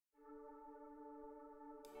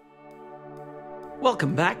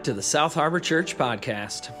Welcome back to the South Harbor Church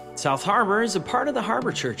podcast. South Harbor is a part of the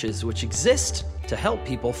Harbor Churches, which exist to help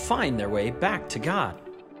people find their way back to God.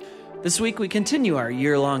 This week we continue our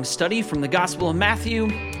year-long study from the Gospel of Matthew,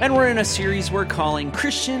 and we're in a series we're calling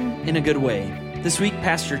Christian in a Good Way. This week,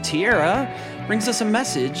 Pastor Tierra brings us a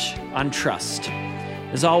message on trust.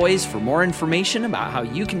 As always, for more information about how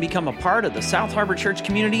you can become a part of the South Harbor Church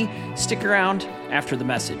community, stick around after the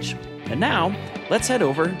message. And now, let's head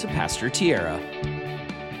over to Pastor Tierra.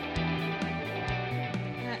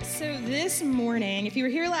 So this morning, if you were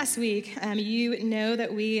here last week, you know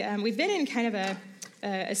that we've been in kind of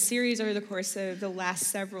a series over the course of the last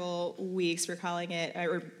several weeks. We're calling it,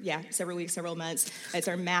 several weeks, several months. It's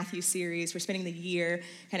our Matthew series. We're spending the year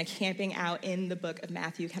kind of camping out in the book of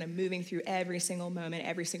Matthew, kind of moving through every single moment,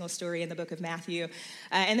 every single story in the book of Matthew.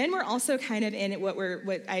 And then we're also kind of in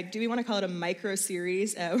do we want to call it a micro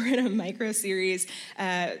series? We're in a micro series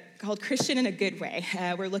called Christian in a Good Way.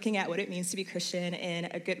 We're looking at what it means to be Christian in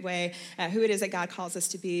a good way, who it is that God calls us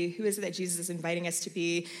to be, who is it that Jesus is inviting us to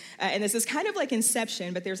be. And this is kind of like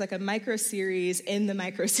Inception, but there's like a micro series in the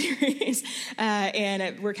micro series.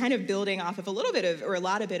 And we're kind of building off of a lot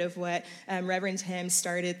of what Reverend Tim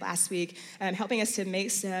started last week, helping us to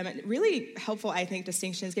make some really helpful, I think,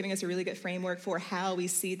 distinctions, giving us a really good framework for how we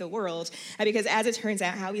see the world. Because as it turns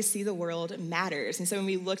out, how we see the world matters. And so when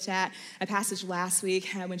we looked at a passage last week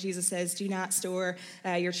when Jesus says, do not store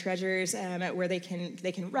your treasures where they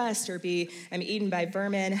can rust or be eaten by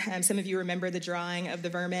vermin. Some of you remember the drawing of the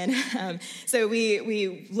vermin. So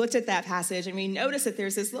we looked at that passage and we noticed that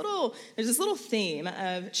there's this little theme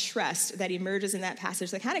of trust that emerges in that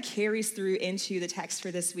passage that kind of carries through into the text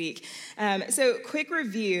for this week. So quick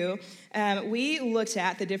review. We looked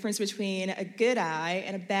at the difference between a good eye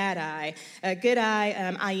and a bad eye. A good eye,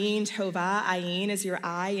 ayin tova. Ayin is your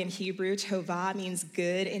eye in Hebrew. Tova means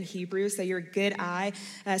good in Hebrew. So your good eye,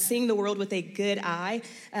 seeing the world with a good eye,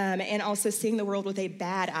 and also seeing the world with a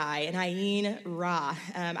bad eye. And ayin ra.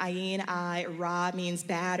 Ayin eye, ra means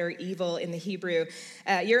bad or evil in the Hebrew.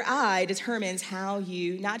 Your eye determines how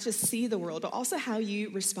you not just see the world, but also how you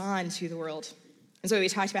respond to the world. And so what we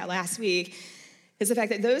talked about last week is the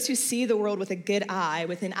fact that those who see the world with a good eye,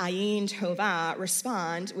 with an ayin tova,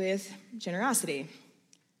 respond with generosity.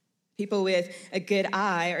 People with a good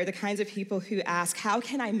eye are the kinds of people who ask, how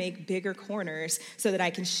can I make bigger corners so that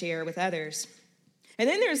I can share with others? And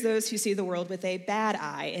then there's those who see the world with a bad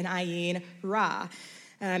eye, an ayin ra,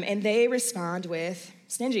 and they respond with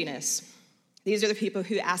stinginess. These are the people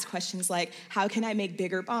who ask questions like, how can I make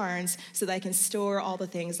bigger barns so that I can store all the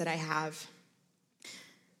things that I have?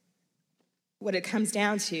 What it comes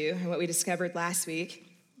down to, and what we discovered last week,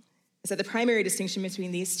 is that the primary distinction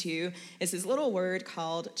between these two is this little word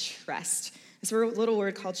called trust. This little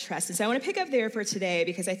word called trust. And so I want to pick up there for today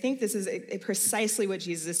because I think this is precisely what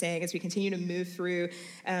Jesus is saying as we continue to move through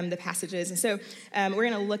the passages. And so we're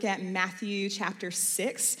going to look at Matthew chapter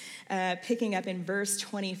 6, picking up in verse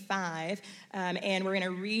 25. And we're going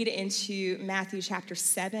to read into Matthew chapter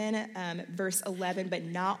 7, verse 11, but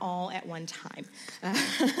not all at one time.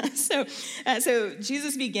 So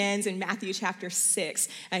Jesus begins in Matthew chapter 6.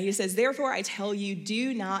 He says, therefore I tell you,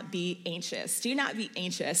 do not be anxious. Do not be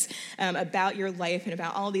anxious about your life and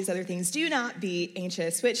about all these other things. Do not be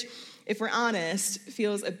anxious, which, if we're honest,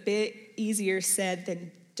 feels a bit easier said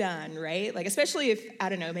than done, right? Like, especially if, I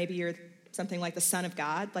don't know, maybe you're something like the Son of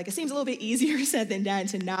God. Like, it seems a little bit easier said than done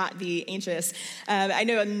to not be anxious. I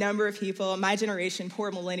know a number of people, my generation,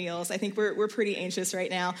 poor millennials, I think we're pretty anxious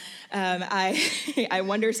right now. I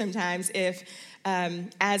wonder sometimes if,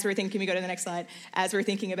 as we're thinking, can we go to the next slide? As we're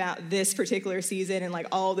thinking about this particular season and like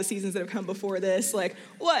all the seasons that have come before this, like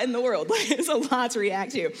what in the world? Like, it's a lot to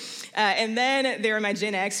react to. And then there are my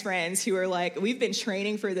Gen X friends who are like, we've been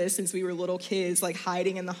training for this since we were little kids, like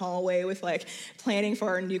hiding in the hallway with like planning for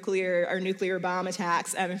our nuclear bomb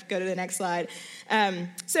attacks. Go to the next slide.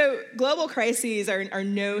 So global crises are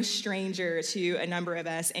no stranger to a number of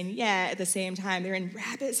us, and yet at the same time, they're in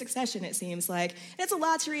rapid succession, it seems like, and it's a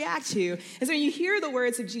lot to react to. And so when you hear the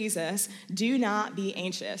words of Jesus, do not be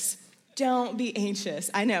anxious. Don't be anxious.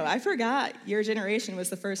 I know, I forgot your generation was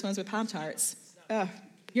the first ones with Pop-Tarts. Oh,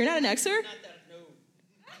 you're not an Xer?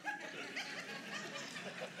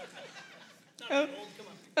 Oh,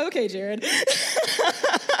 okay, Jared.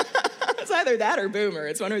 It's either that or boomer.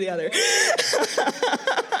 It's one or the other.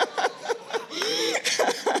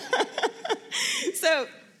 So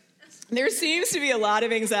there seems to be a lot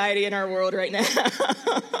of anxiety in our world right now.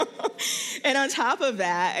 And on top of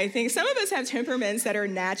that, I think some of us have temperaments that are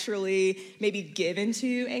naturally maybe given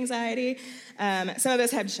to anxiety. Some of us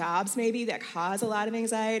have jobs maybe that cause a lot of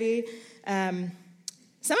anxiety.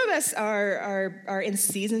 Some of us are in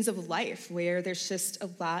seasons of life where there's just a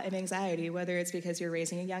lot of anxiety, whether it's because you're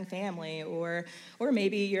raising a young family or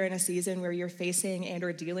maybe you're in a season where you're facing and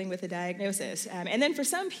or dealing with a diagnosis. And then for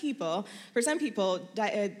some people,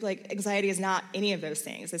 like anxiety is not any of those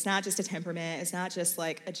things. It's not just a temperament. It's not just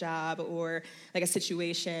like a job or like a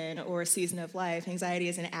situation or a season of life. Anxiety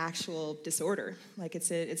is an actual disorder. Like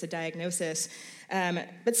it's a diagnosis.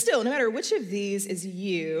 But still, no matter which of these is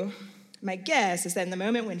you, my guess is that in the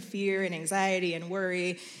moment when fear and anxiety and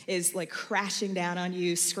worry is like crashing down on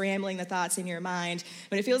you, scrambling the thoughts in your mind,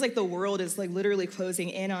 when it feels like the world is like literally closing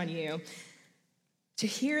in on you, to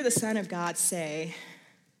hear the Son of God say,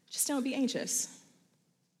 just don't be anxious.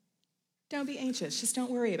 Don't be anxious. Just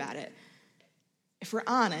don't worry about it. If we're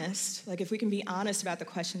honest, like if we can be honest about the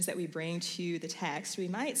questions that we bring to the text, we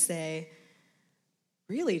might say,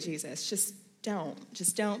 really, Jesus, just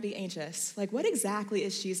don't be anxious. Like, what exactly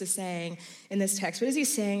is Jesus saying in this text? What is he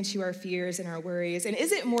saying to our fears and our worries? And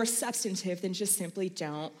is it more substantive than just simply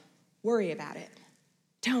don't worry about it?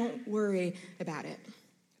 Don't worry about it.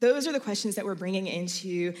 Those are the questions that we're bringing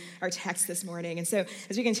into our text this morning. And so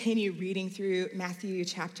as we continue reading through Matthew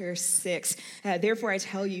chapter 6, therefore I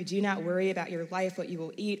tell you, do not worry about your life, what you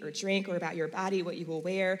will eat or drink, or about your body, what you will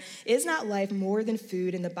wear. Is not life more than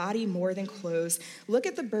food and the body more than clothes? Look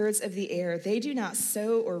at the birds of the air. They do not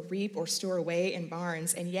sow or reap or store away in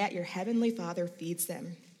barns, and yet your heavenly Father feeds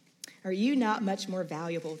them. Are you not much more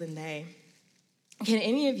valuable than they? Can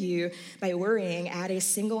any of you, by worrying, add a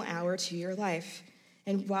single hour to your life?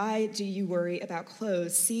 And why do you worry about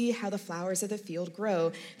clothes? See how the flowers of the field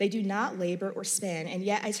grow. They do not labor or spin. And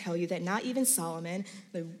yet I tell you that not even Solomon,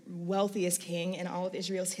 the wealthiest king in all of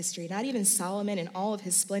Israel's history, not even Solomon in all of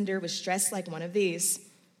his splendor was dressed like one of these.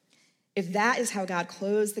 If that is how God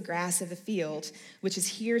clothes the grass of the field, which is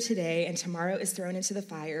here today and tomorrow is thrown into the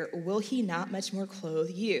fire, will he not much more clothe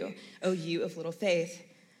you, O you of little faith?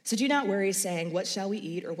 So do not worry, saying, what shall we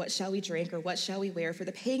eat, or what shall we drink, or what shall we wear? For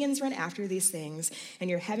the pagans run after these things, and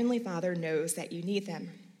your heavenly Father knows that you need them.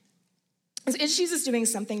 So is Jesus doing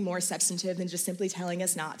something more substantive than just simply telling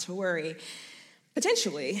us not to worry?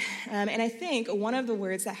 Potentially. And I think one of the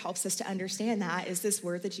words that helps us to understand that is this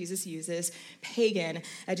word that Jesus uses, pagan.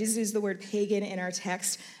 Jesus uses the word pagan in our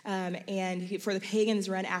text, and for the pagans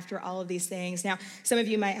run after all of these things. Now, some of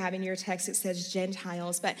you might have in your text, it says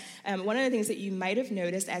Gentiles, but one of the things that you might have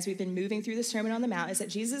noticed as we've been moving through the Sermon on the Mount is that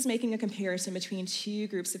Jesus is making a comparison between two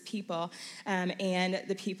groups of people and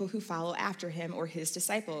the people who follow after him or his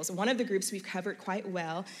disciples. One of the groups we've covered quite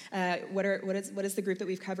well. What is the group that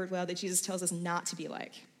we've covered well that Jesus tells us not to be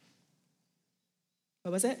like?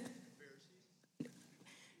 What was it? Pharisees.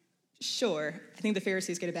 Sure. I think the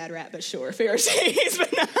Pharisees get a bad rap, but sure, Pharisees,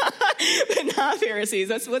 but not Pharisees.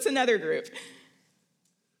 What's another group?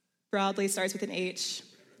 Broadly starts with an H.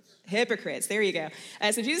 Hypocrites. There you go.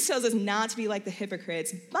 So Jesus tells us not to be like the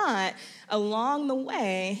hypocrites, but along the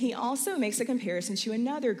way, he also makes a comparison to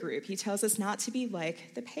another group. He tells us not to be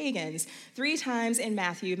like the pagans. 3 times in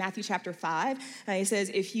Matthew chapter 5, he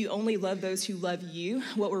says, if you only love those who love you,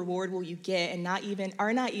 what reward will you get? And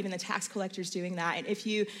are not even the tax collectors doing that? And if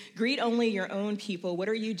you greet only your own people, what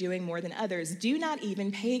are you doing more than others? Do not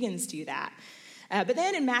even pagans do that? But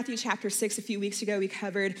then in Matthew chapter 6, a few weeks ago, we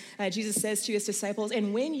covered, Jesus says to his disciples,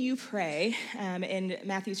 and when you pray, in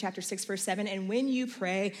Matthew chapter 6, verse 7, and when you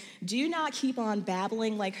pray, do not keep on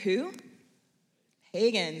babbling like who?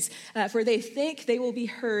 Pagans, for they think they will be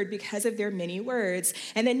heard because of their many words.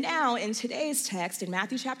 And then now in today's text, in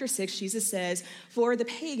Matthew chapter 6, Jesus says, for the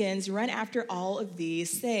pagans run after all of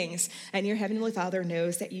these things, and your heavenly Father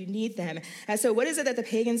knows that you need them. So what is it that the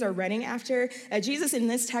pagans are running after? Jesus in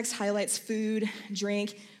this text highlights food,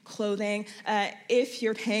 drink, clothing. If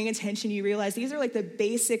you're paying attention, you realize these are like the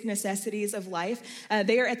basic necessities of life.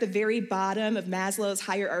 They are at the very bottom of Maslow's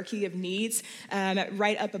hierarchy of needs,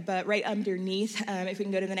 right underneath, if we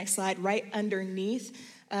can go to the next slide, right underneath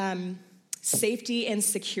safety and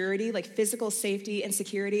security, like physical safety and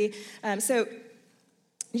security. So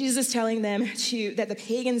Jesus is telling them that the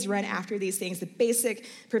pagans run after these things, the basic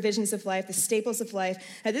provisions of life, the staples of life.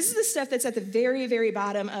 This is the stuff that's at the very, very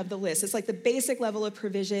bottom of the list. It's like the basic level of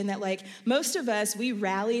provision that like most of us, we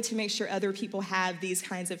rally to make sure other people have these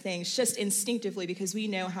kinds of things just instinctively because we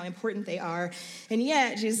know how important they are. And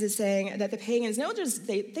yet Jesus is saying that the pagans,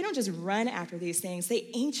 they don't just run after these things, they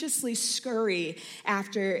anxiously scurry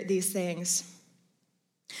after these things.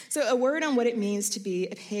 So a word on what it means to be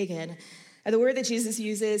a pagan. The word that Jesus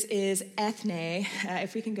uses is ethne.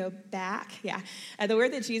 If we can go back, the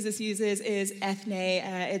word that Jesus uses is ethne.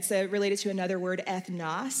 It's related to another word,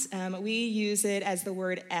 ethnos. We use it as the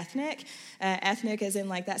word ethnic. Ethnic is in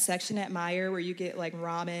like that section at Meijer where you get like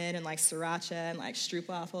ramen and like sriracha and like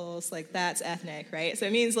stroopwafels. Like that's ethnic, right? So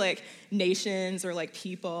it means like nations or like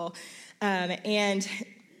people. And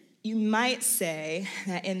you might say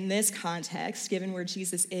that in this context, given where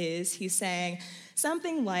Jesus is, he's saying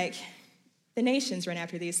something like, the nations run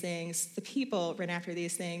after these things. The people run after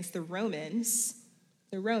these things. The Romans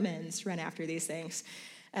run after these things.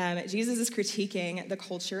 Jesus is critiquing the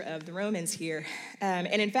culture of the Romans here. And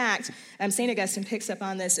in fact, St. Augustine picks up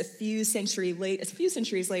on this a few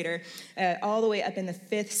centuries later, all the way up in the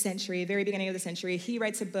 5th century, very beginning of the century. He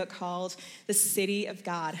writes a book called The City of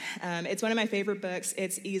God. It's one of my favorite books.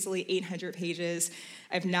 It's easily 800 pages.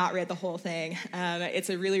 I've not read the whole thing. It's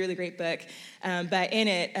a really, really great book. But in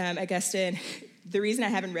it, Augustine, the reason I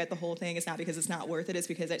haven't read the whole thing is not because it's not worth it. It's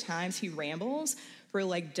because at times he rambles for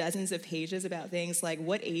like dozens of pages about things like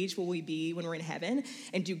what age will we be when we're in heaven?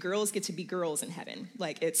 And do girls get to be girls in heaven?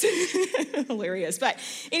 Like it's hilarious. But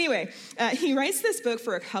anyway, he writes this book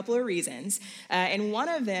for a couple of reasons. And one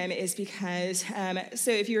of them is because,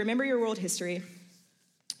 so if you remember your world history,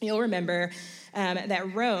 you'll remember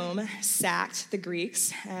that Rome sacked the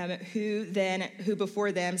Greeks, who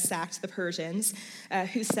before them sacked the Persians,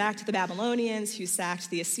 who sacked the Babylonians, who sacked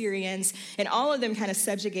the Assyrians, and all of them kind of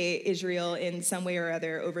subjugate Israel in some way or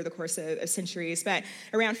other over the course of centuries. But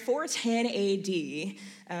around 410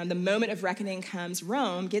 AD, the moment of reckoning comes.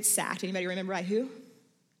 Rome gets sacked. Anybody remember by who?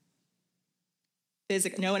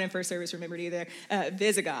 No one in first service remembered either.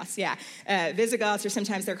 Visigoths, yeah. Visigoths, or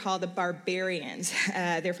sometimes they're called the barbarians.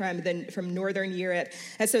 They're from northern Europe.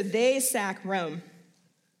 And so they sack Rome.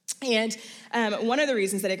 And one of the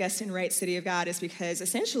reasons that Augustine writes City of God is because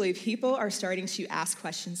essentially people are starting to ask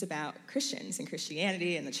questions about Christians and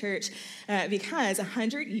Christianity and the church because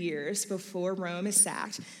 100 years before Rome is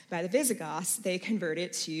sacked by the Visigoths, they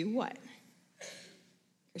converted to what?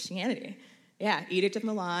 Christianity. Yeah, Edict of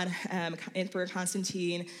Milan, Emperor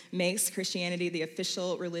Constantine makes Christianity the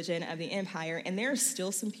official religion of the empire, and there are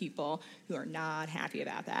still some people who are not happy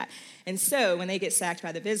about that. And so when they get sacked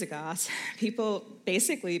by the Visigoths, people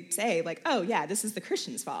basically say, like, oh yeah, this is the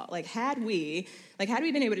Christians' fault. Like, had we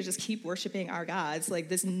been able to just keep worshiping our gods, like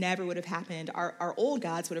this never would have happened. Our old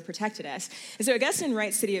gods would have protected us. And so Augustine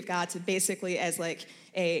writes City of God to basically as like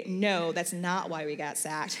no, that's not why we got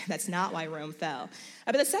sacked. That's not why Rome fell.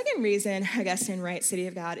 But the second reason Augustine writes City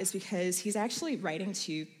of God is because he's actually writing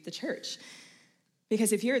to the church.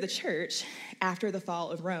 Because if you're the church, after the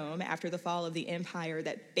fall of Rome, after the fall of the empire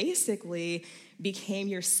that basically became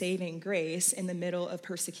your saving grace in the middle of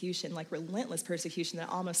persecution, like relentless persecution that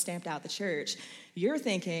almost stamped out the church, you're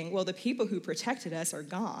thinking, well, the people who protected us are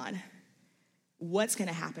gone. What's going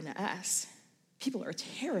to happen to us? People are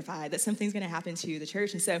terrified that something's going to happen to the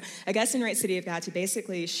church. And so Augustine writes City of God to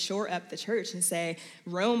basically shore up the church and say,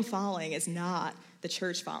 Rome falling is not the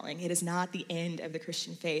church falling. It is not the end of the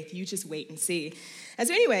Christian faith. You just wait and see. And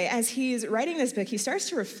so anyway, as he's writing this book, he starts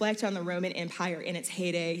to reflect on the Roman Empire in its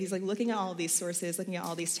heyday. He's like looking at all of these sources, looking at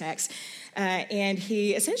all these texts, and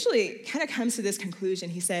he essentially kind of comes to this conclusion.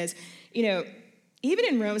 He says, even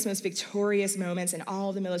in Rome's most victorious moments and all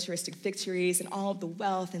of the militaristic victories and all of the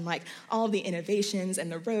wealth and like all of the innovations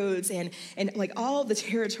and the roads and like all of the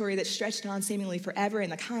territory that stretched on seemingly forever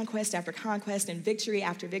and the conquest after conquest and victory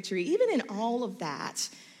after victory, even in all of that,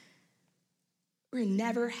 we're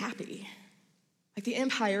never happy. Like the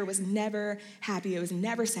empire was never happy. It was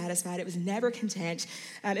never satisfied. It was never content.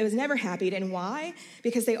 It was never happy. And why?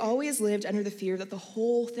 Because they always lived under the fear that the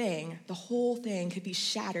whole thing could be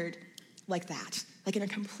shattered like that, like in a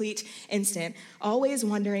complete instant, always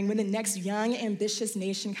wondering when the next young, ambitious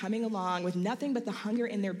nation coming along with nothing but the hunger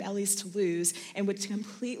in their bellies to lose and would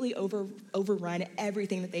completely overrun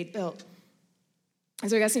everything that they'd built. And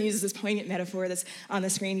so Augustine uses this poignant metaphor that's on the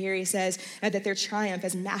screen here. He says that their triumph,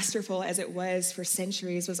 as masterful as it was for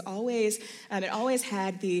centuries, was always, it always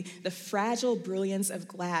had the fragile brilliance of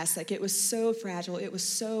glass. Like it was so fragile, it was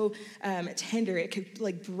so tender, it could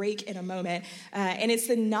like break in a moment. And it's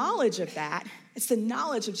the knowledge of that, it's the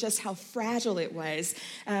knowledge of just how fragile it was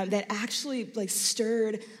that actually like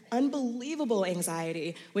stirred unbelievable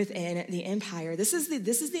anxiety within the empire. This is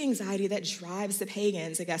the anxiety that drives the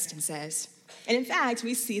pagans, Augustine says. And in fact,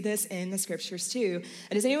 we see this in the scriptures too.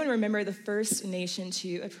 And does anyone remember the first nation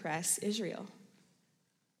to oppress Israel?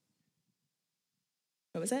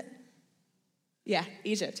 What was it? Yeah,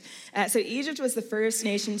 Egypt. So Egypt was the first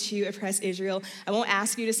nation to oppress Israel. I won't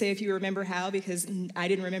ask you to say if you remember how, because I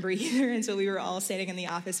didn't remember either until we were all standing in the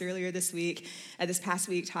office earlier this past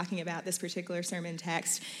week, talking about this particular sermon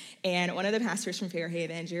text. And one of the pastors from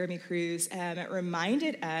Fairhaven, Jeremy Cruz,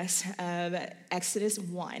 reminded us of Exodus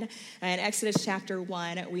 1. In Exodus chapter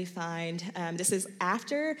 1, we find, this is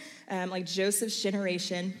after Joseph's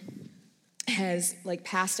generation has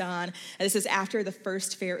passed on. This is after the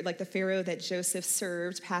first Pharaoh, the Pharaoh that Joseph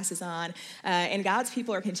served passes on, and God's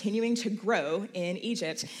people are continuing to grow in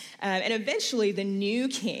Egypt. And eventually the new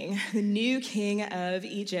king of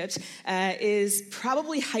Egypt, is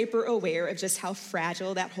probably hyper aware of just how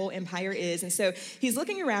fragile that whole empire is. And so he's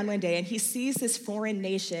looking around one day and he sees this foreign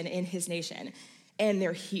nation in his nation, and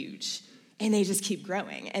they're huge. And they just keep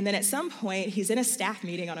growing. And then at some point, he's in a staff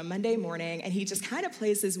meeting on a Monday morning, and he just kind of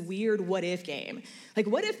plays this weird what-if game.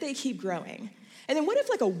 What if they keep growing? And then what if,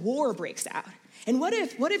 a war breaks out? And what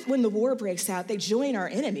if when the war breaks out, they join our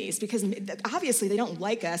enemies? Because obviously they don't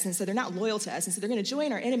like us, and so they're not loyal to us, and so they're going to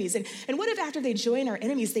join our enemies. And what if after they join our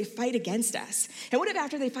enemies, they fight against us? And what if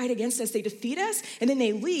after they fight against us, they defeat us, and then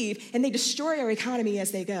they leave, and they destroy our economy as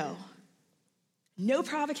they go? No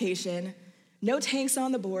provocation, no tanks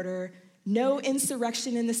on the border, no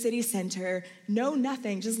insurrection in the city center, no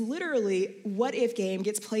nothing, just literally what-if game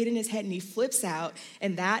gets played in his head, and he flips out,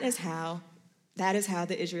 and that is how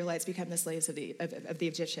the Israelites become the slaves of the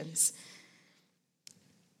Egyptians.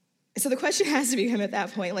 So the question has to become at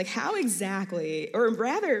that point, how exactly, or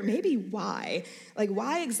rather maybe why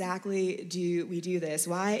exactly do we do this?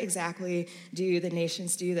 Why exactly do the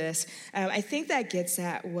nations do this? I think that gets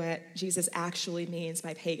at what Jesus actually means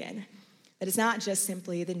by pagan. That it's not just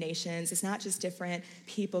simply the nations, it's not just different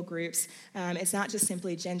people groups, it's not just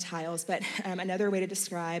simply Gentiles, but another way to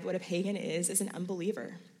describe what a pagan is an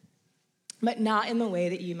unbeliever. But not in the way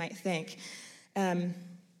that you might think.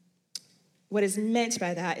 What is meant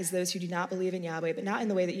by that is those who do not believe in Yahweh, but not in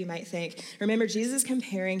the way that you might think. Remember, Jesus is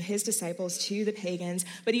comparing his disciples to the pagans,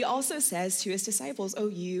 but he also says to his disciples, "O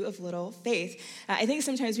you of little faith." I think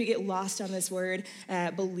sometimes we get lost on this word,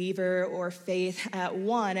 believer or faith.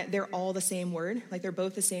 One, they're all the same word, they're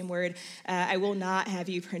both the same word. I will not have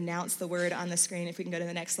you pronounce the word on the screen. If we can go to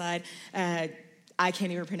the next slide. I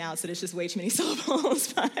can't even pronounce it. It's just way too many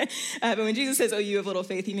syllables. But when Jesus says, "Oh, you have little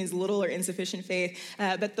faith," he means little or insufficient faith.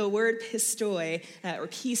 But the word pistoi, or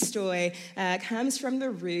pistoi, comes from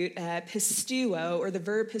the root pistuo, or the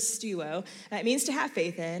verb pistuo. It means to have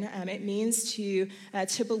faith in. It means to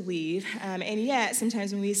believe. And yet,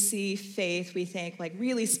 sometimes when we see faith, we think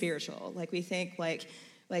really spiritual. We think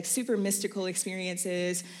super mystical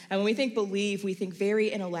experiences. And when we think believe, we think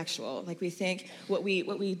very intellectual. We think what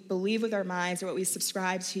we believe with our minds, or what we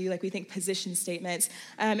subscribe to. We think position statements.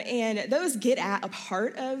 And those get at a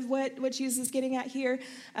part of what Jesus is getting at here,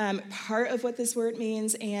 part of what this word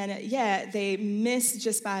means. And yet they miss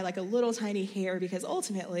just by a little tiny hair, because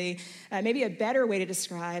ultimately, maybe a better way to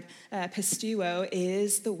describe pistuo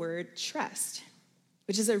is the word trust,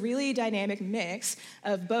 which is a really dynamic mix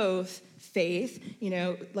of both faith,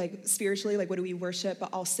 spiritually, what do we worship,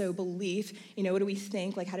 but also belief, what do we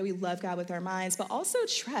think, how do we love God with our minds, but also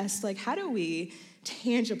trust, how do we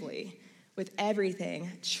tangibly, with everything,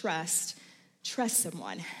 trust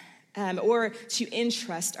someone, or to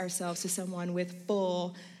entrust ourselves to someone with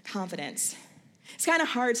full confidence. It's kind of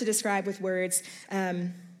hard to describe with words.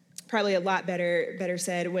 Probably a lot better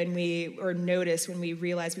said notice when we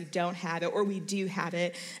realize we don't have it, or we do have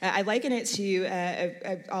it. I liken it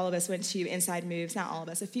to, all of us went to Inside Moves, not all of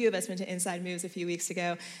us, a few of us went to Inside Moves a few weeks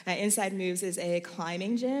ago. Inside Moves is a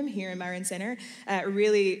climbing gym here in Myron Center, a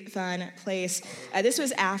really fun place. This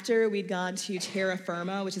was after we'd gone to Terra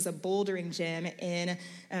Firma, which is a bouldering gym in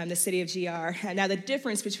the city of GR. Now, the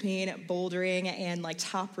difference between bouldering and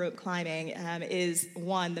top rope climbing is,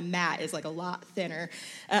 one, the mat is a lot thinner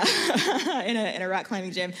in a rock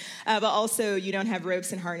climbing gym, but also you don't have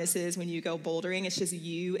ropes and harnesses when you go bouldering. It's just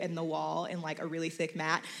you and the wall and a really thick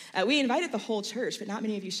mat. We invited the whole church, but not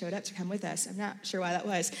many of you showed up to come with us. I'm not sure why that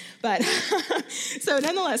was, but so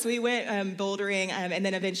nonetheless, we went bouldering, and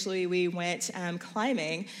then eventually we went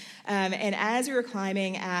climbing, and as we were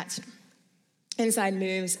climbing at Inside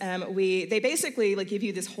Moves, they basically give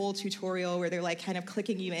you this whole tutorial where they're kind of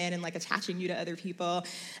clicking you in and attaching you to other people.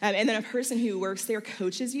 And then a person who works there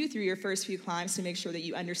coaches you through your first few climbs to make sure that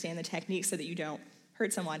you understand the technique so that you don't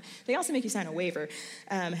hurt someone, they also make you sign a waiver.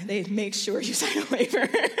 They make sure you sign a waiver.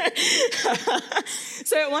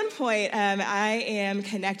 So at one point, I am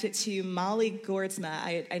connected to Molly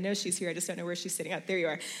Gordsma. I know she's here. I just don't know where she's sitting. There you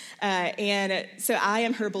are. And so I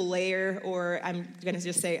am her belayer, or I'm going to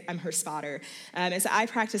just say I'm her spotter. And so I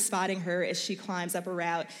practice spotting her as she climbs up a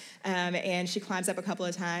route. And she climbs up a couple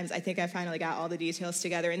of times. I think I finally got all the details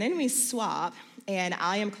together. And then we swap, and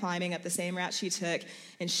I am climbing up the same route she took,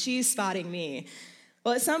 and she's spotting me.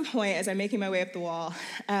 Well, at some point, as I'm making my way up the wall,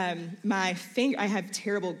 my finger, I have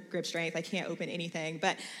terrible grip strength. I can't open anything,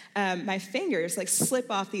 but my fingers like slip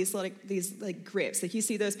off these grips. Like you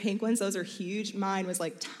see those pink ones, those are huge. Mine was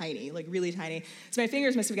like tiny, like really tiny. So my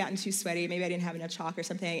fingers must have gotten too sweaty. Maybe I didn't have enough chalk or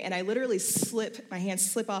something. And I literally my hands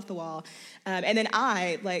slip off the wall. And then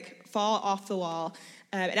I like fall off the wall.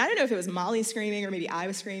 And I don't know if it was Molly screaming or maybe I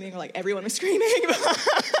was screaming or like everyone was screaming.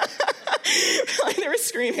 Like they were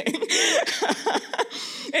screaming.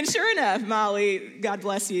 And sure enough, Molly, God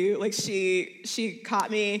bless you, like she caught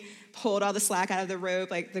me, pulled all the slack out of the rope,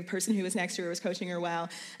 like the person who was next to her was coaching her well.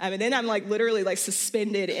 And then I'm like literally like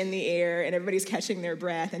suspended in the air and everybody's catching their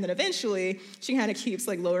breath. And then eventually she kind of keeps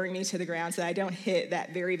like lowering me to the ground so that I don't hit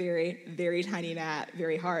that very, very, very tiny mat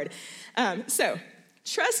very hard. So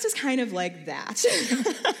trust is kind of like that.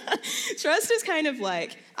 Trust is kind of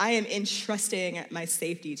like, I am entrusting my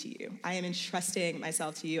safety to you. I am entrusting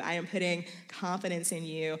myself to you. I am putting confidence in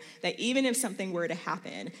you that even if something were to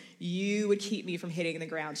happen, you would keep me from hitting the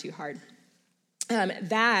ground too hard.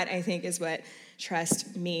 That, I think, is what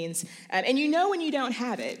trust means. And you know when you don't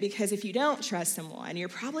have it, because if you don't trust someone, you're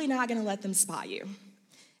probably not going to let them spot you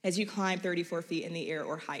as you climb 34 feet in the air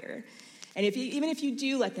or higher. And even if you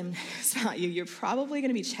do let them spot you, you're probably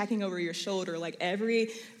going to be checking over your shoulder like every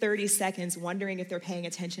 30 seconds, wondering if they're paying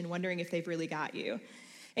attention, wondering if they've really got you.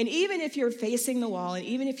 And even if you're facing the wall, and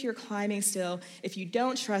even if you're climbing still, if you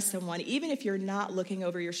don't trust someone, even if you're not looking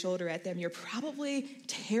over your shoulder at them, you're probably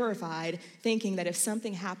terrified, thinking that if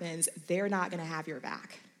something happens, they're not going to have your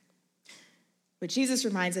back. What Jesus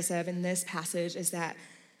reminds us of in this passage is that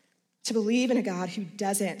to believe in a God who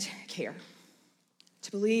doesn't care,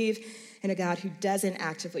 to believe in a God who doesn't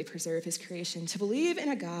actively preserve his creation, to believe in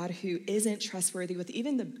a God who isn't trustworthy with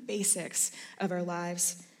even the basics of our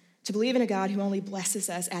lives, to believe in a God who only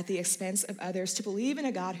blesses us at the expense of others, to believe in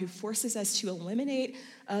a God who forces us to eliminate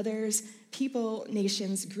others, people,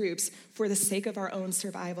 nations, groups for the sake of our own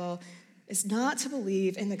survival, is not to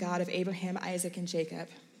believe in the God of Abraham, Isaac, and Jacob,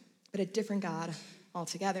 but a different God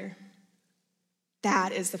altogether.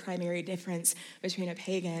 That is the primary difference between a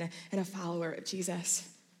pagan and a follower of Jesus.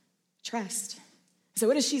 Trust. So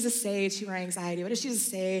what does Jesus say to our anxiety? What does Jesus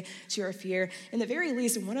say to our fear? In the very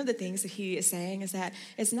least, one of the things that he is saying is that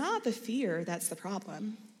it's not the fear that's the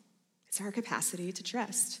problem. It's our capacity to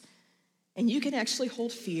trust. And you can actually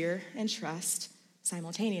hold fear and trust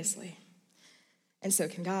simultaneously. And so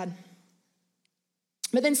can God.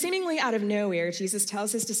 But then seemingly out of nowhere, Jesus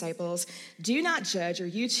tells his disciples, do not judge, or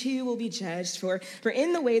you too will be judged. For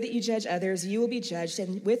in the way that you judge others, you will be judged,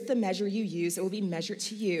 and with the measure you use, it will be measured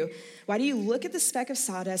to you. Why do you look at the speck of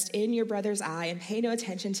sawdust in your brother's eye and pay no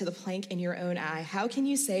attention to the plank in your own eye? How can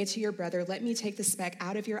you say to your brother, let me take the speck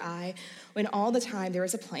out of your eye, when all the time there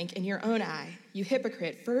is a plank in your own eye? You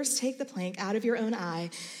hypocrite, first take the plank out of your own eye,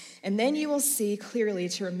 and then you will see clearly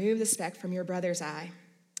to remove the speck from your brother's eye.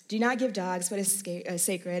 Do not give dogs what is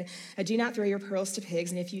sacred. Do not throw your pearls to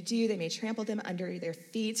pigs, and if you do, they may trample them under their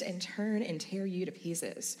feet and turn and tear you to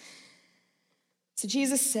pieces. So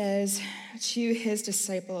Jesus says to his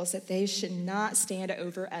disciples that they should not stand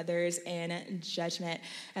over others in judgment.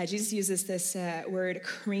 Jesus uses this word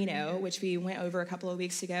krino, which we went over a couple of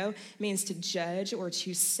weeks ago. It means to judge or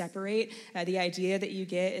to separate. The idea that you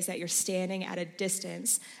get is that you're standing at a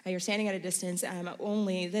distance. You're standing at a distance,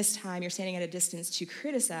 only this time you're standing at a distance to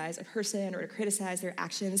criticize a person or to criticize their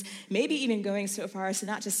actions, maybe even going so far as to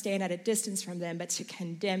not just stand at a distance from them, but to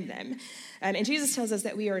condemn them. And Jesus tells us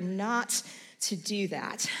that we are not to do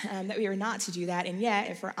that, And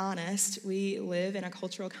yet, if we're honest, we live in a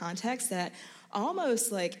cultural context that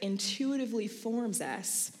almost like intuitively forms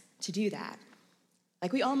us to do that.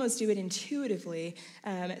 Like we almost do it intuitively,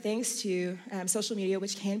 thanks to social media,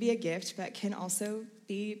 which can be a gift, but can also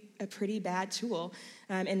be a pretty bad tool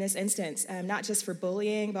in this instance, not just for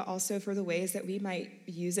bullying, but also for the ways that we might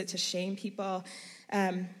use it to shame people.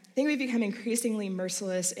 I think we've become increasingly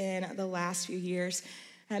merciless in the last few years.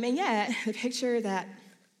 And yet, the picture that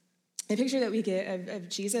we get of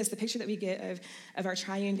Jesus, the picture that we get of our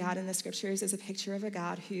triune God in the scriptures is a picture of a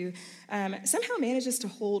God who somehow manages to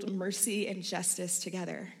hold mercy and justice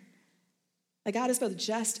together. Like God is both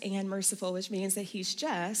just and merciful, which means that he's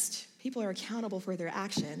just, People are accountable for their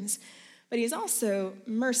actions. But he's also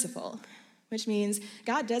merciful, which means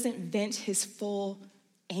God doesn't vent his full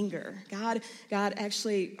anger. God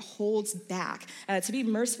actually holds back. To be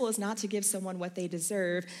merciful is not to give someone what they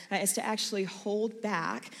deserve. It's to actually hold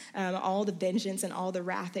back all the vengeance and all the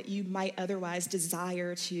wrath that you might otherwise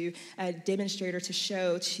desire to demonstrate or to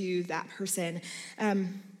show to that person.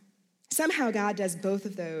 Somehow God does both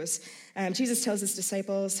of those. Jesus tells his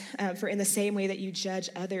disciples, for in the same way that you judge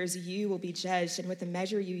others, you will be judged, and with the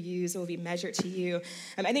measure you use, it will be measured to you.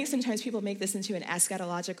 I think sometimes people make this into an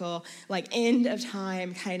eschatological, end of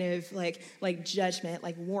time kind of like judgment,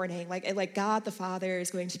 like warning, like God the Father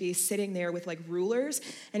is going to be sitting there with rulers,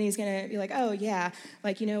 and he's going to be like, oh yeah,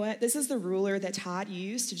 you know what? This is the ruler that Todd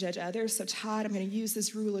used to judge others. So Todd, I'm going to use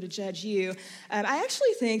this ruler to judge you. I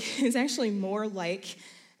actually think it's actually more like.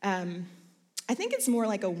 I think it's more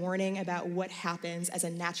like a warning about what happens as a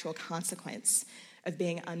natural consequence of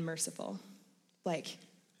being unmerciful,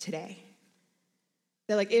 today.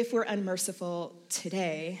 That if we're unmerciful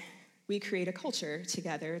today, we create a culture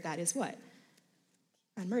together that is what?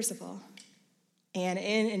 Unmerciful. And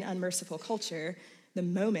in an unmerciful culture, the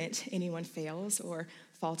moment anyone fails or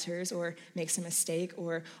falters or makes a mistake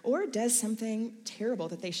or does something terrible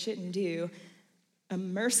that they shouldn't do, an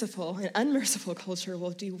unmerciful culture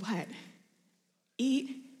will do what?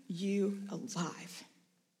 Eat you alive.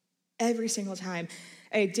 Every single time.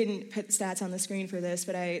 I didn't put stats on the screen for this,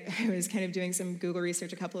 but I was kind of doing some Google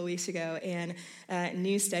research a couple of weeks ago, and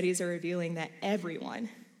new studies are revealing that everyone,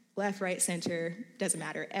 left, right, center, doesn't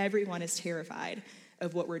matter, everyone is terrified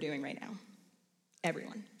of what we're doing right now.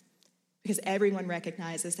 Everyone. Because everyone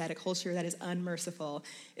recognizes that a culture that is unmerciful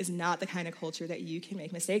is not the kind of culture that you can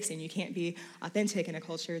make mistakes in. You can't be authentic in a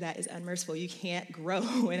culture that is unmerciful. You can't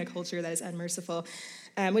grow in a culture that is unmerciful,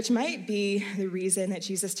 which might be the reason that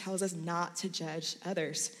Jesus tells us not to judge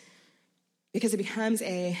others. Because it becomes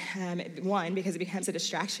because it becomes a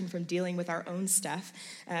distraction from dealing with our own stuff.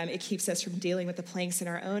 It keeps us from dealing with the planks in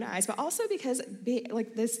our own eyes, but also because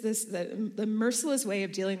the merciless way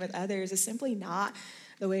of dealing with others is simply not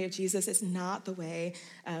the way of Jesus. It's not the way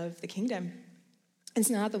of the kingdom.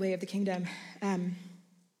 It's not the way of the kingdom.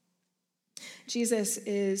 Jesus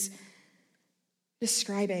is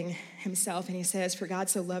describing himself, and he says, for God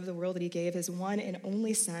so loved the world that he gave his one and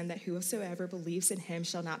only Son, that whosoever believes in him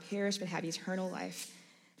shall not perish but have eternal life.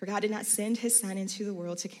 For God did not send his Son into the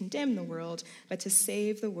world to condemn the world, but to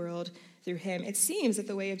save the world through him. It seems that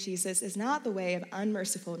the way of Jesus is not the way of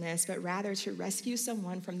unmercifulness, but rather to rescue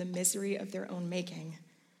someone from the misery of their own making.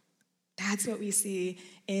 That's what we see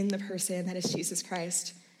in the person that is Jesus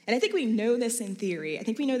Christ. And I think we know this in theory.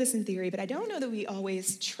 But I don't know that we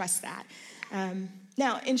always trust that.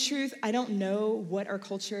 Now, in truth, I don't know what our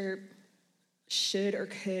culture should or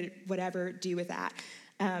could, whatever, do with that.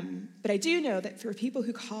 But I do know that for people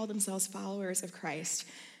who call themselves followers of Christ,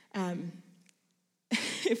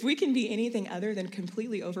 if we can be anything other than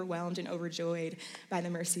completely overwhelmed and overjoyed by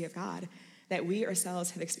the mercy of God that we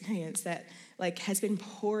ourselves have experienced, that has been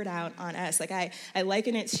poured out on us. I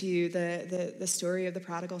liken it to the story of the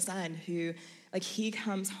prodigal son who, he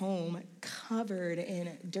comes home covered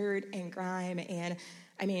in dirt and grime and,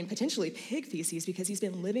 potentially pig feces because he's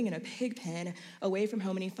been living in a pig pen away from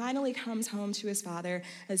home. And he finally comes home to his father.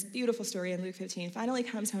 This beautiful story in Luke 15, finally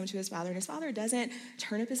comes home to his father. And his father doesn't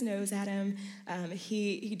turn up his nose at him.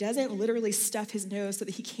 He doesn't literally stuff his nose so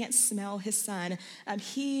that he can't smell his son.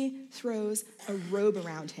 He throws a robe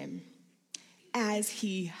around him as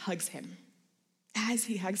he hugs him.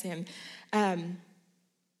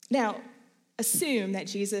 Now, assume that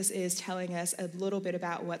Jesus is telling us a little bit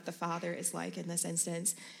about what the Father is like in this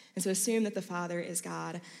instance. And so assume that the Father is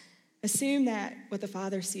God. Assume that what the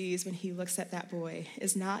Father sees when he looks at that boy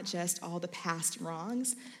is not just all the past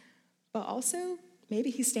wrongs, but also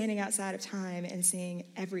maybe he's standing outside of time and seeing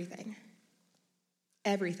everything.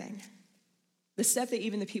 Everything. The stuff that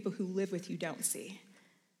even the people who live with you don't see.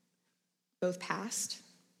 Both past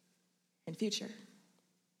and future.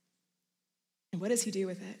 And what does he do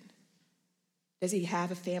with it? Does he have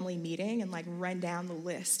a family meeting and run down the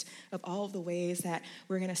list of all of the ways that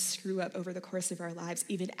we're going to screw up over the course of our lives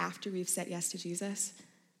even after we've said yes to Jesus?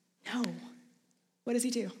 No. What does he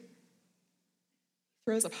do? He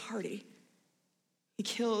throws a party. He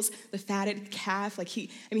kills the fatted calf. He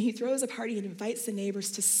throws a party and invites the neighbors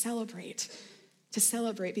to celebrate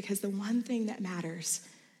because the one thing that matters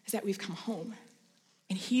is that we've come home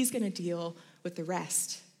and he's going to deal with the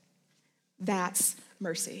rest. That's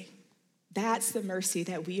mercy. That's the mercy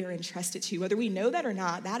that we are entrusted to. Whether we know that or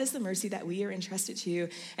not, that is the mercy that we are entrusted to.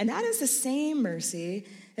 And that is the same mercy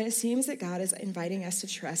that it seems that God is inviting us to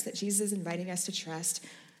trust, that Jesus is inviting us to trust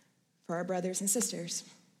for our brothers and sisters.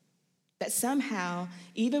 That somehow,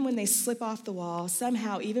 even when they slip off the wall,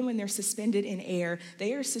 somehow, even when they're suspended in air,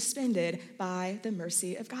 they are suspended by the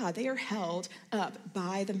mercy of God. They are held up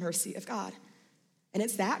by the mercy of God. And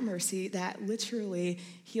it's that mercy that literally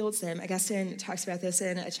heals them. Augustine talks about this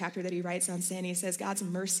in a chapter that he writes on sin. He says, God's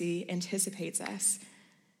mercy anticipates us.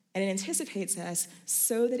 And it anticipates us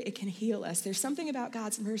so that it can heal us. There's something about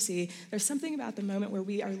God's mercy. There's something about the moment where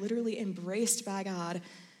we are literally embraced by God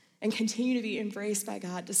and continue to be embraced by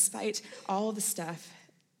God despite all of the stuff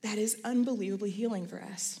that is unbelievably healing for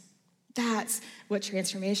us. That's what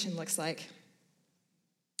transformation looks like.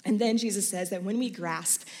 And then Jesus says that when we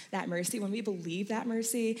grasp that mercy, when we believe that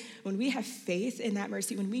mercy, when we have faith in that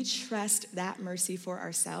mercy, when we trust that mercy for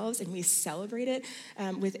ourselves and we celebrate it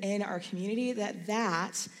within our community,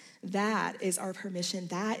 that is our permission.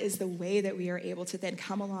 That is the way that we are able to then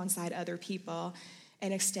come alongside other people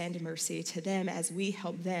and extend mercy to them as we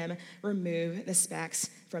help them remove the specks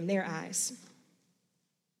from their eyes.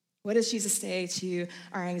 What does Jesus say to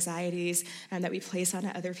our anxieties that we place on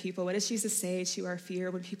other people? What does Jesus say to our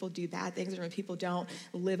fear when people do bad things or when people don't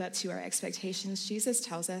live up to our expectations? Jesus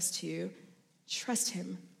tells us to trust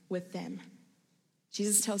him with them.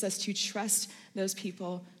 Jesus tells us to trust those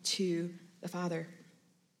people to the Father.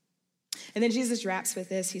 And then Jesus wraps with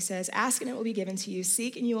this. He says, ask and it will be given to you.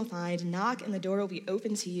 Seek and you will find. Knock and the door will be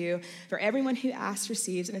open to you. For everyone who asks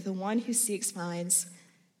receives, and if the one who seeks finds,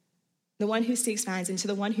 and to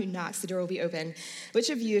the one who knocks, the door will be open. Which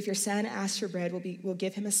of you, if your son asks for bread, will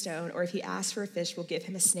give him a stone, or if he asks for a fish, will give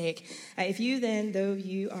him a snake? If you then, though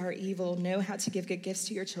you are evil, know how to give good gifts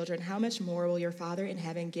to your children, how much more will your Father in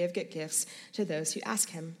heaven give good gifts to those who ask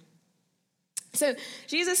him? So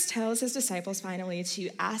Jesus tells his disciples finally to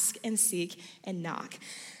ask and seek and knock,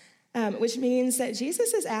 which means that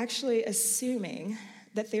Jesus is actually assuming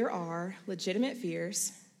that there are legitimate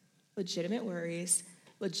fears, legitimate worries,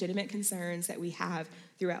 legitimate concerns that we have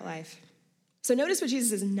throughout life. So notice what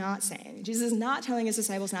Jesus is not saying. Jesus is not telling his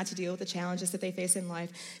disciples not to deal with the challenges that they face in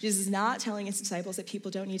life. Jesus is not telling his disciples that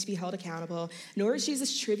people don't need to be held accountable, nor is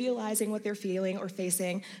Jesus trivializing what they're feeling or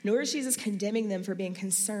facing, nor is Jesus condemning them for being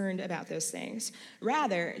concerned about those things.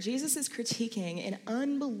 Rather, Jesus is critiquing an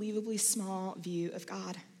unbelievably small view of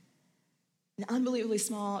God. An unbelievably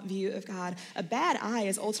small view of God. A bad eye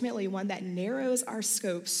is ultimately one that narrows our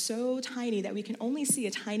scope so tiny that we can only see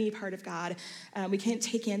a tiny part of God. We can't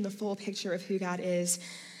take in the full picture of who God is.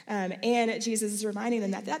 And Jesus is reminding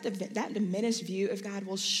them that diminished view of God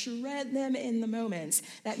will shred them in the moments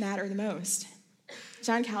that matter the most.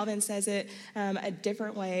 John Calvin says it a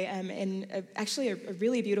different way, actually a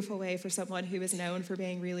really beautiful way for someone who is known for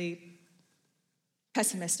being really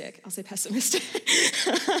pessimistic. I'll say pessimistic.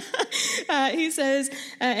 He says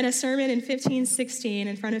in a sermon in 1516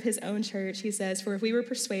 in front of his own church, he says, for if we were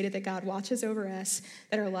persuaded that God watches over us,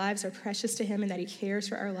 that our lives are precious to him, and that he cares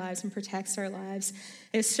for our lives and protects our lives,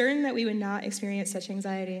 it is certain that we would not experience such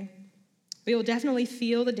anxiety. We will definitely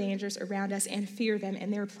feel the dangers around us and fear them,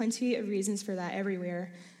 and there are plenty of reasons for that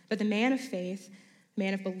everywhere. But the man of faith, the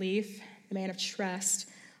man of belief, the man of trust,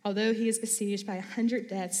 although he is besieged by 100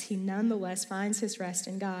 deaths, he nonetheless finds his rest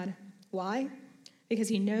in God. Why? Because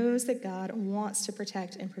he knows that God wants to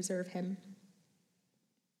protect and preserve him.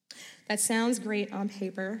 That sounds great on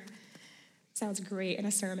paper. Sounds great in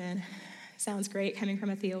a sermon. Sounds great coming from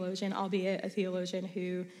a theologian, albeit a theologian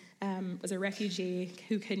who was a refugee,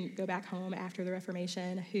 who couldn't go back home after the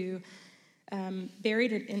Reformation, who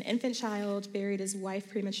buried an infant child, buried his wife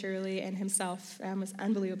prematurely, and himself was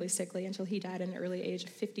unbelievably sickly until he died at an early age of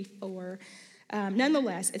 54.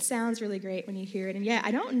 Nonetheless, it sounds really great when you hear it. And yet,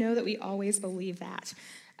 I don't know that we always believe that.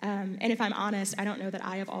 And if I'm honest, I don't know that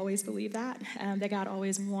I have always believed that God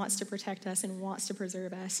always wants to protect us and wants to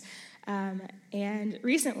preserve us. And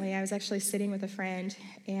recently, I was actually sitting with a friend,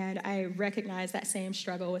 and I recognized that same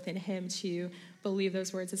struggle within him to believe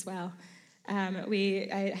those words as well.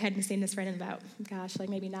 I hadn't seen this friend in about,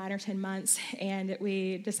 maybe 9 or 10 months, and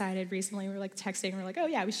we decided recently, we were texting, we're like, oh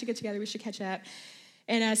yeah, we should get together, we should catch up.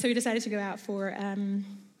 And so we decided to go out for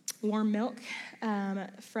warm milk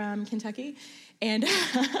from Kentucky, and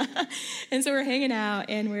and so we're hanging out,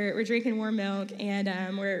 and we're drinking warm milk,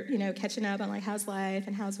 and we're catching up on how's life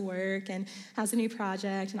and how's work and how's the new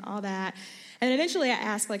project and all that. And then eventually I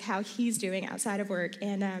ask how he's doing outside of work,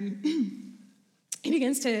 and he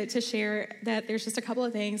begins to share that there's just a couple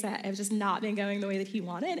of things that have just not been going the way that he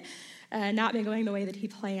wanted, not been going the way that he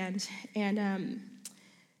planned. And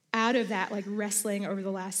out of that, wrestling over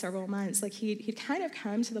the last several months, he'd kind of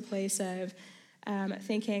come to the place of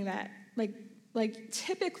thinking that,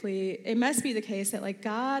 typically, it must be the case that,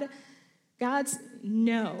 God God's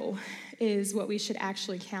no is what we should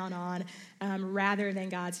actually count on rather than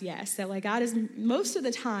God's yes. That like God is, most of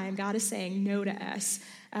the time, God is saying no to us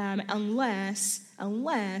unless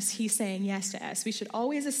he's saying yes to us. We should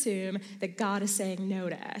always assume that God is saying no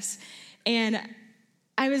to us. And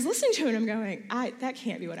I was listening to it and I'm going, that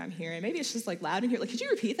can't be what I'm hearing. Maybe it's just like loud in here. Like, could you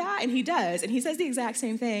repeat that? And he does. And he says the exact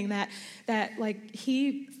same thing, that like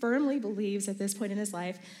he firmly believes at this point in his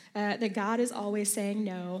life that God is always saying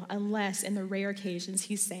no, unless in the rare occasions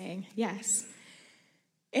he's saying yes.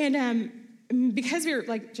 And because we were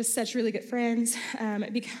like just such really good friends,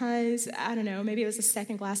 because, I don't know, maybe it was the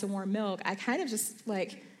second glass of warm milk, I kind of just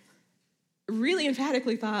like really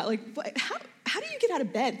emphatically thought, like, how do you get out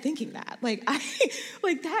of bed thinking that? Like,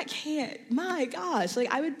 that can't, my gosh,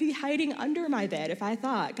 like I would be hiding under my bed if I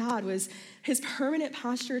thought God was, his permanent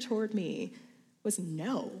posture toward me was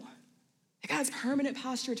no. God's permanent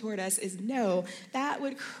posture toward us is no. That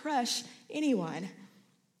would crush anyone.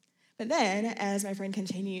 But then, as my friend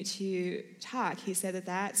continued to talk, he said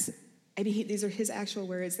these are his actual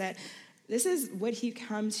words, that this is what he'd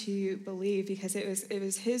come to believe because it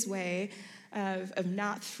was his way of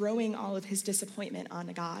not throwing all of his disappointment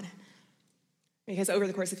onto God. Because over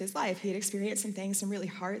the course of his life, he had experienced some really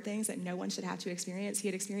hard things that no one should have to experience. He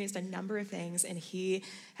had experienced a number of things, and he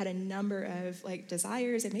had a number of like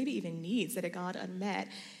desires and maybe even needs that had gone unmet.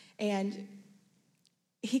 And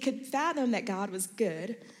he could fathom that God was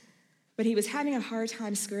good, but he was having a hard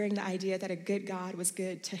time squaring the idea that a good God was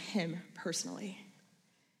good to him personally.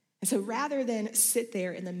 And so rather than sit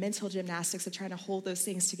there in the mental gymnastics of trying to hold those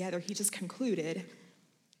things together, he just concluded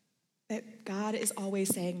that God is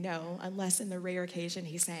always saying no, unless in the rare occasion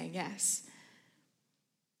he's saying yes.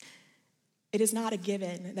 It is not a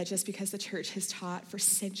given that just because the church has taught for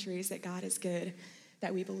centuries that God is good,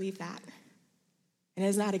 that we believe that. And it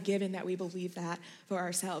is not a given that we believe that for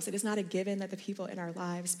ourselves. It is not a given that the people in our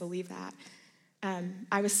lives believe that.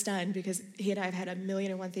 I was stunned because he and I have had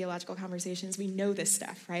 1,000,001 theological conversations. We know this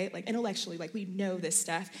stuff, right? Like intellectually, like we know this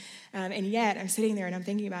stuff. And yet I'm sitting there and I'm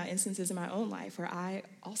thinking about instances in my own life where I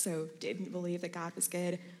also didn't believe that God was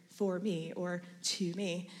good for me or to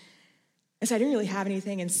me. And so I didn't really have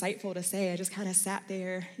anything insightful to say. I just kind of sat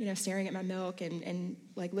there, staring at my milk and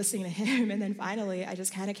like listening to him. And then finally, I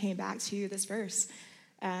just kind of came back to this verse.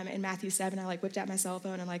 In Matthew 7, I like whipped out my cell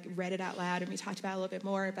phone and like read it out loud, and we talked about it a little bit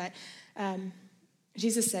more. But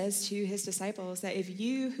Jesus says to his disciples that if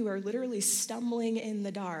you who are literally stumbling in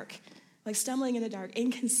the dark,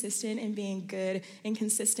 inconsistent in being good,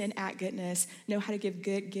 inconsistent at goodness, know how to give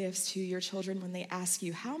good gifts to your children when they ask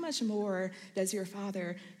you, how much more does your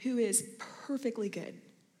Father, who is perfectly good,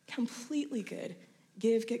 completely good,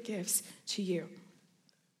 give good gifts to you?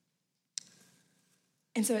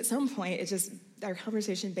 And so at some point, our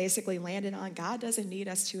conversation basically landed on God doesn't need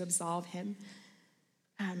us to absolve him.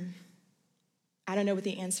 I don't know what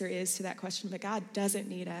the answer is to that question, but God doesn't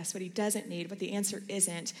need us. What he doesn't need, what the answer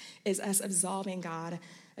isn't, is us absolving God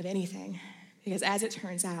of anything. Because as it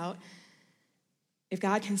turns out, if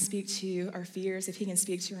God can speak to our fears, if he can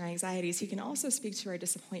speak to our anxieties, he can also speak to our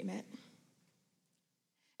disappointment.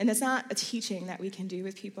 And that's not a teaching that we can do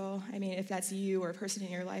with people. I mean, if that's you or a person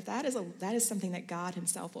in your life, that is something that God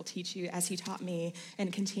himself will teach you, as he taught me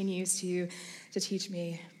and continues to teach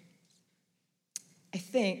me. I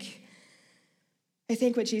think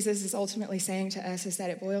what Jesus is ultimately saying to us is that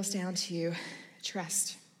it boils down to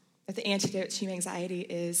trust. That the antidote to anxiety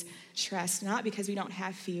is trust, not because we don't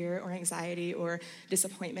have fear or anxiety or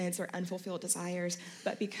disappointments or unfulfilled desires,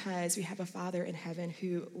 but because we have a Father in heaven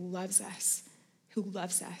who loves us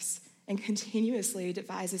and continuously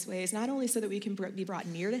devises ways, not only so that we can be brought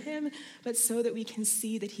near to him, but so that we can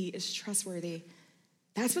see that he is trustworthy.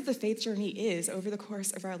 That's what the faith journey is over the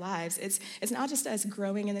course of our lives. It's not just us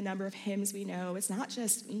growing in the number of hymns we know. It's not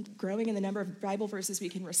just growing in the number of Bible verses we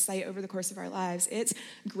can recite over the course of our lives. It's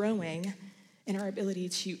growing in our ability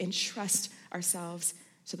to entrust ourselves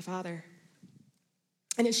to the Father.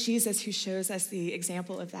 And it's Jesus who shows us the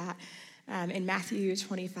example of that. In Matthew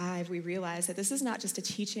 25, we realize that this is not just a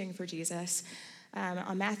teaching for Jesus.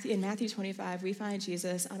 In Matthew 25, we find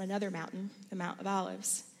Jesus on another mountain, the Mount of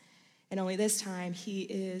Olives. And only this time, he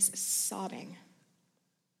is sobbing.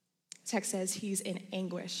 The text says he's in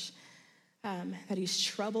anguish, that he's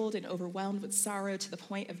troubled and overwhelmed with sorrow to the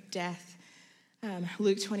point of death.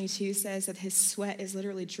 Luke 22 says that his sweat is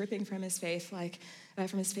literally dripping from his face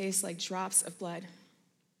like drops of blood.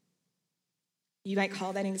 You might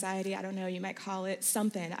call that anxiety, I don't know. You might call it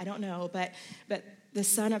something, I don't know. But the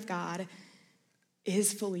Son of God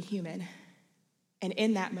is fully human. And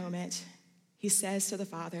in that moment, he says to the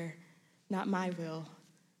Father, not my will,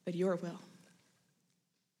 but your will.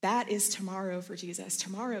 That is tomorrow for Jesus.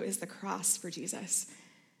 Tomorrow is the cross for Jesus.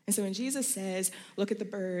 And so when Jesus says, look at the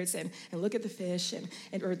birds and look at the fish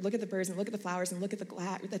or look at the birds and look at the flowers and look at the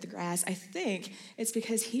grass, I think it's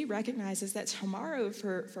because he recognizes that tomorrow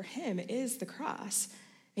for him is the cross.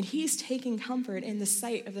 And he's taking comfort in the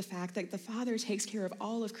sight of the fact that the Father takes care of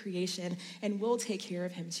all of creation and will take care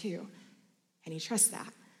of him too. And he trusts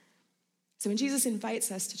that. So when Jesus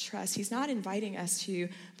invites us to trust, he's not inviting us to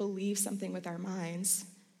believe something with our minds.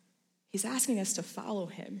 He's asking us to follow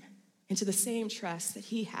him into the same trust that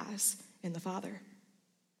he has in the Father.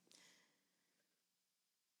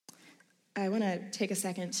 I want to take a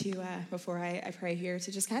second to, before I pray here,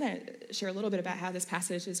 to just kind of share a little bit about how this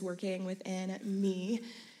passage is working within me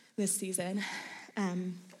this season.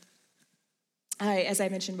 As I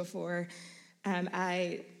mentioned before,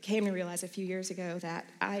 I came to realize a few years ago that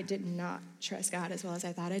I did not trust God as well as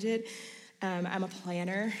I thought I did. I'm a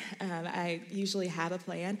planner. I usually have a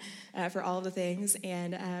plan for all of the things,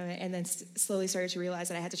 and then slowly started to realize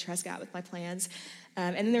that I had to trust God with my plans.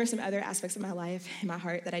 And then there were some other aspects of my life, in my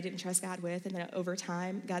heart, that I didn't trust God with, and then over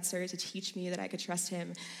time, God started to teach me that I could trust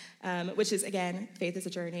him, which is, again, faith is a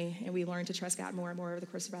journey, and we learn to trust God more and more over the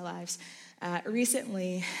course of our lives.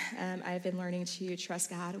 Recently, I've been learning to trust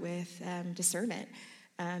God with discernment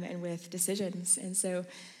and with decisions, and so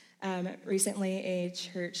recently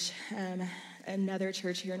another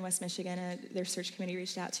church here in West Michigan, their search committee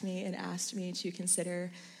reached out to me and asked me to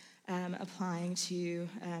consider applying to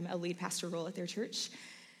a lead pastor role at their church.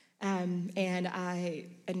 And I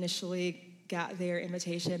initially got their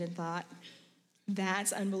invitation and thought,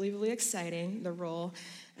 that's unbelievably exciting, the role.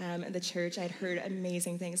 The church, I'd heard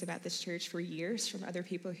amazing things about this church for years from other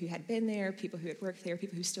people who had been there, people who had worked there,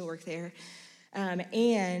 people who still work there.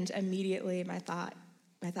 And immediately my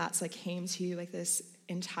thoughts came to this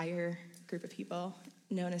entire group of people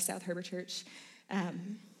known as South Harbor Church.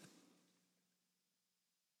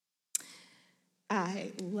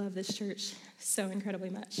 I love this church so incredibly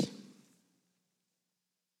much.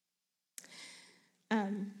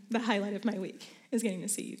 The highlight of my week is getting to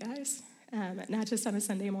see you guys, not just on a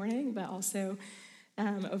Sunday morning, but also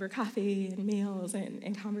over coffee and meals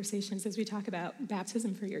and conversations as we talk about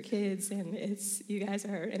baptism for your kids. And you guys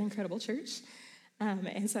are an incredible church.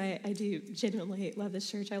 And so I do genuinely love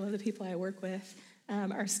this church. I love the people I work with.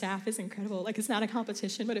 Our staff is incredible. It's not a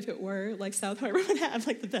competition, but if it were, South Harbor would have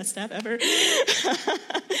the best staff ever.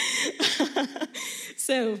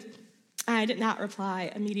 So I did not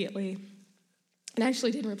reply immediately, and I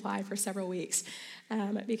actually didn't reply for several weeks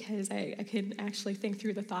because I could actually think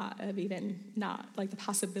through the thought of even not, the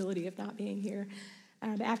possibility of not being here.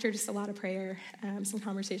 After just a lot of prayer, some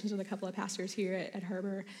conversations with a couple of pastors here at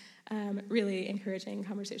Harbor, really encouraging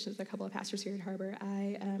conversations with a couple of pastors here at Harbor,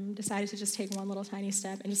 I decided to just take one little tiny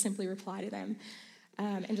step and just simply reply to them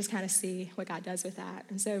and just kind of see what God does with that.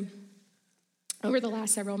 And so over the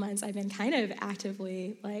last several months, I've been kind of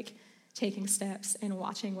actively taking steps and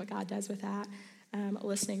watching what God does with that,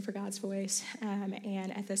 listening for God's voice.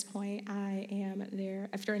 And at this point, I am there,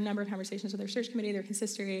 after a number of conversations with their search committee, their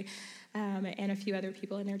consistory, and a few other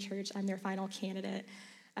people in their church, I'm their final candidate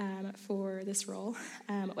for this role.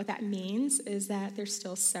 What that means is that there's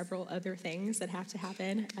still several other things that have to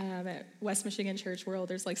happen. West Michigan church world,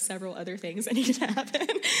 there's several other things that need to happen.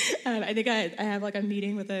 I think I have a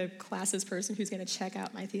meeting with a classes person who's going to check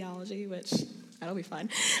out my theology, which that'll be fun.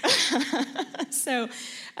 So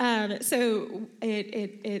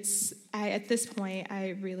it's at this point,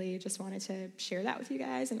 I really just wanted to share that with you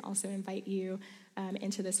guys and also invite you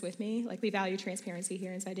into this with me. We value transparency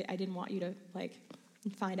here, and so I didn't want you to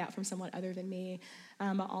find out from someone other than me,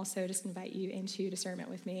 but also just invite you into discernment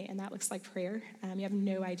with me, and that looks like prayer. You have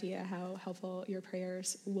no idea how helpful your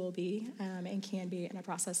prayers will be and can be in a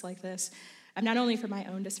process like this, not only for my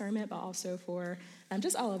own discernment, but also for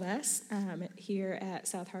just all of us here at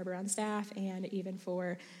South Harbor on staff, and even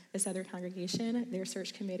for this other congregation, their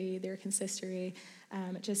search committee, their consistory,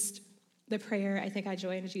 just the prayer. I think I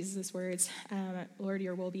join in Jesus' words, Lord,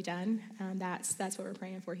 your will be done. That's what we're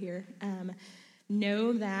praying for here.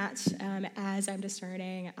 Know that as I'm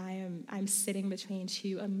discerning, I'm sitting between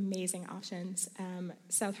two amazing options.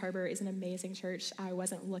 South Harbor is an amazing church. I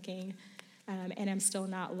wasn't looking, and I'm still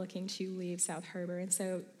not looking to leave South Harbor. And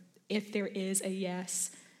so if there is a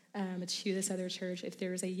yes to this other church, if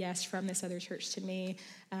there is a yes from this other church to me,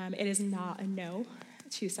 it is not a no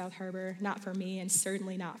to South Harbor, not for me, and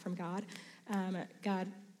certainly not from God. God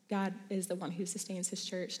God is the one who sustains his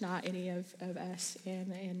church, not any of us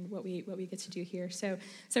and what we get to do here. So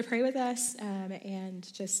pray with us and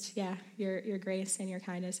just, your grace and your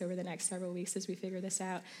kindness over the next several weeks as we figure this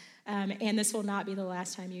out. And this will not be the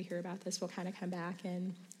last time you hear about this. We'll kind of come back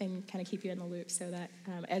and kind of keep you in the loop so that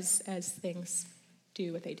as things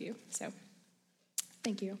do what they do. So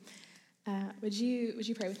thank you. Would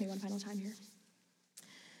you pray with me one final time here?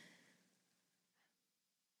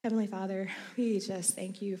 Heavenly Father, we just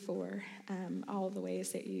thank you for all of the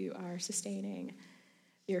ways that you are sustaining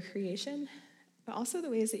your creation, but also the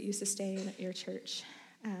ways that you sustain your church.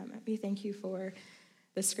 We thank you for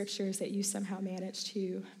the scriptures that you somehow managed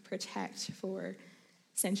to protect for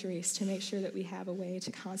centuries to make sure that we have a way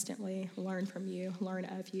to constantly learn from you, learn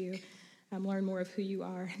of you, learn more of who you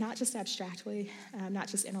are, not just abstractly, not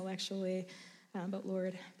just intellectually, but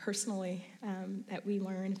Lord, personally, that we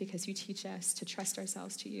learn because you teach us to trust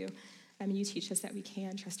ourselves to you. You teach us that we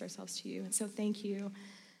can trust ourselves to you. And so thank you.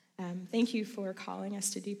 Thank you for calling us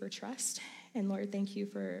to deeper trust. And Lord, thank you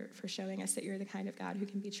for showing us that you're the kind of God who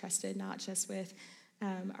can be trusted, not just with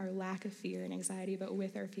our lack of fear and anxiety, but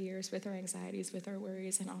with our fears, with our anxieties, with our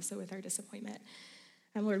worries, and also with our disappointment.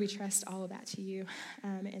 And Lord, we trust all of that to you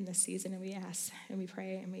in this season, and we ask and we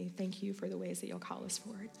pray and we thank you for the ways that you'll call us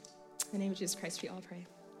forward. In the name of Jesus Christ, we all pray.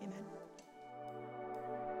 Amen.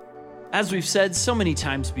 As we've said so many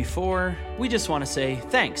times before, we just want to say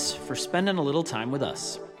thanks for spending a little time with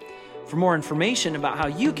us. For more information about how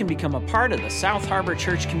you can become a part of the South Harbor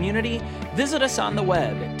Church community, visit us on the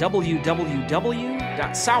web at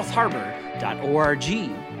www.southharbor.org.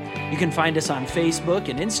 You can find us on Facebook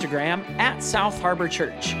and Instagram at South Harbor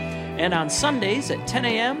Church. And on Sundays at 10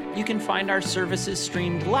 a.m., you can find our services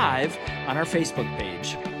streamed live on our Facebook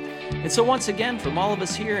page. And so once again, from all of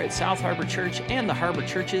us here at South Harbor Church and the Harbor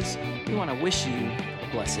Churches, we want to wish you a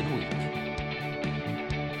blessed week.